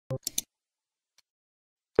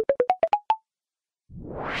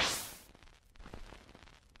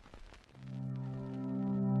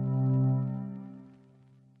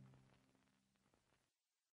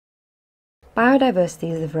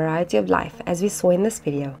Biodiversity is the variety of life, as we saw in this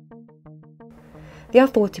video. There are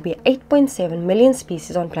thought to be 8.7 million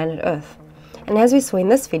species on planet Earth, and as we saw in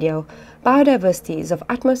this video, biodiversity is of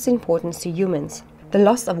utmost importance to humans. The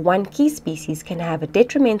loss of one key species can have a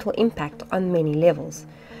detrimental impact on many levels,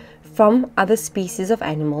 from other species of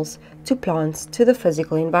animals to plants to the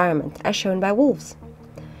physical environment, as shown by wolves.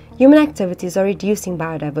 Human activities are reducing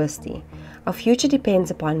biodiversity. Our future depends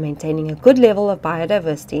upon maintaining a good level of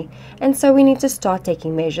biodiversity, and so we need to start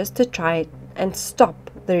taking measures to try and stop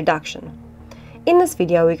the reduction. In this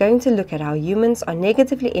video, we're going to look at how humans are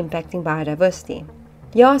negatively impacting biodiversity.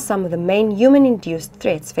 Here are some of the main human-induced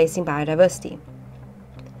threats facing biodiversity.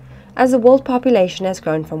 As the world population has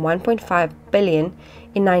grown from 1.5 billion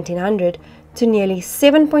in 1900 to nearly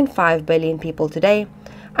 7.5 billion people today,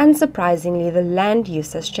 unsurprisingly, the land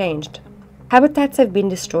use has changed. Habitats have been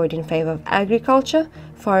destroyed in favor of agriculture,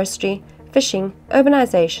 forestry, fishing,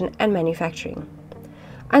 urbanization, and manufacturing.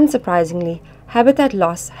 Unsurprisingly, habitat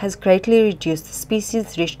loss has greatly reduced the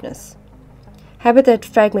species' richness. Habitat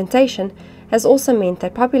fragmentation has also meant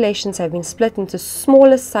that populations have been split into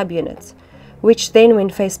smaller subunits, which then, when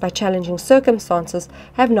faced by challenging circumstances,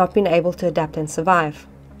 have not been able to adapt and survive.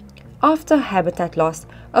 After habitat loss,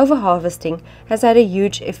 overharvesting has had a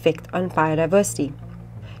huge effect on biodiversity.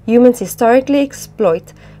 Humans historically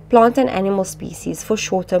exploit plant and animal species for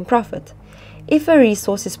short-term profit. If a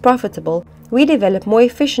resource is profitable, we develop more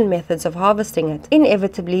efficient methods of harvesting it,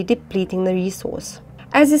 inevitably depleting the resource,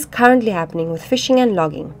 as is currently happening with fishing and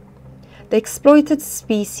logging. The exploited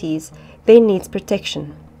species then needs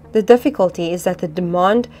protection. The difficulty is that the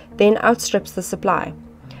demand then outstrips the supply,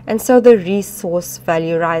 and so the resource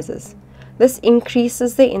value rises. This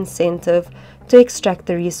increases the incentive to extract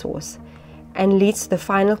the resource and leads to the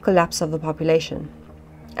final collapse of the population,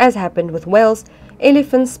 as happened with whales,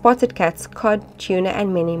 elephants, spotted cats, cod, tuna,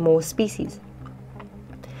 and many more species.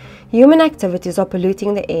 Human activities are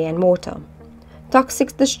polluting the air and water.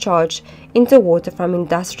 Toxic discharge into water from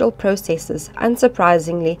industrial processes,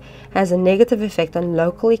 unsurprisingly, has a negative effect on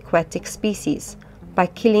local aquatic species by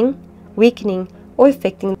killing, weakening, or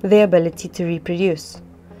affecting their ability to reproduce.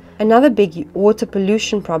 Another big water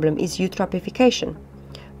pollution problem is eutrophication,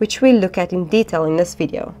 which we'll look at in detail in this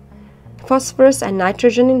video. Phosphorus and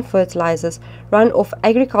nitrogen in fertilizers run off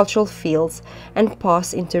agricultural fields and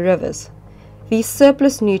pass into rivers. These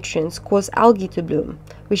surplus nutrients cause algae to bloom,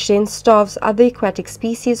 which then starves other aquatic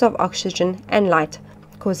species of oxygen and light,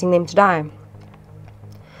 causing them to die.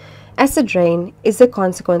 Acid rain is the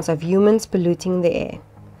consequence of humans polluting the air.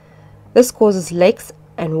 This causes lakes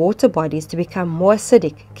and water bodies to become more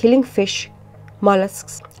acidic, killing fish,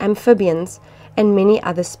 mollusks, amphibians, and many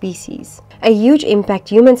other species. A huge impact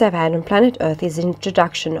humans have had on planet Earth is the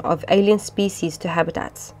introduction of alien species to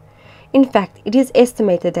habitats. In fact, it is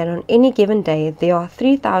estimated that on any given day there are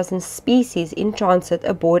 3,000 species in transit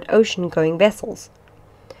aboard ocean-going vessels.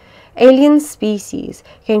 Alien species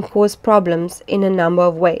can cause problems in a number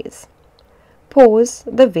of ways. Pause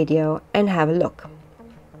the video and have a look.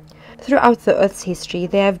 Throughout the Earth's history,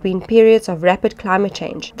 there have been periods of rapid climate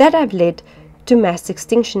change that have led to mass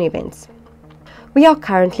extinction events. We are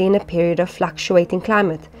currently in a period of fluctuating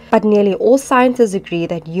climate, but nearly all scientists agree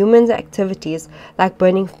that human activities like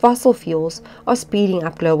burning fossil fuels are speeding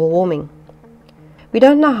up global warming. We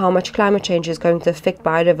don't know how much climate change is going to affect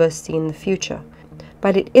biodiversity in the future,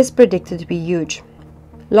 but it is predicted to be huge.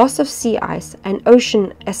 Loss of sea ice and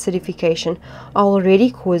ocean acidification are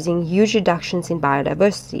already causing huge reductions in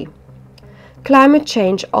biodiversity. Climate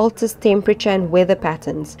change alters temperature and weather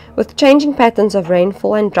patterns, with changing patterns of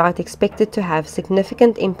rainfall and drought expected to have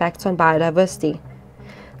significant impacts on biodiversity.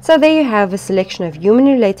 So there you have a selection of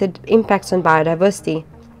human-related impacts on biodiversity.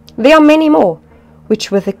 There are many more,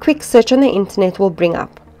 which with a quick search on the internet will bring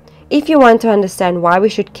up. If you want to understand why we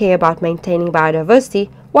should care about maintaining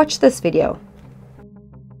biodiversity, watch this video.